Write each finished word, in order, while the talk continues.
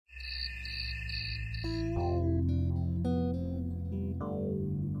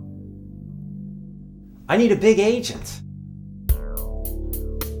I need a big agent.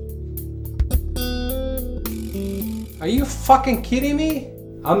 Are you fucking kidding me?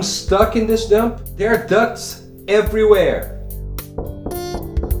 I'm stuck in this dump. There are ducts everywhere.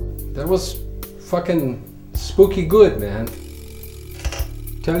 That was fucking spooky good, man.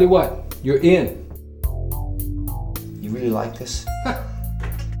 Tell you what, you're in. You really like this?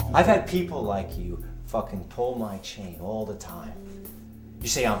 I've had people like you fucking pull my chain all the time. You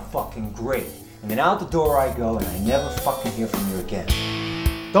say I'm fucking great, and then out the door I go and I never fucking hear from you again.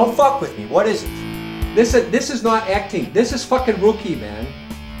 Don't fuck with me, what is it? This is not acting. This is fucking rookie, man.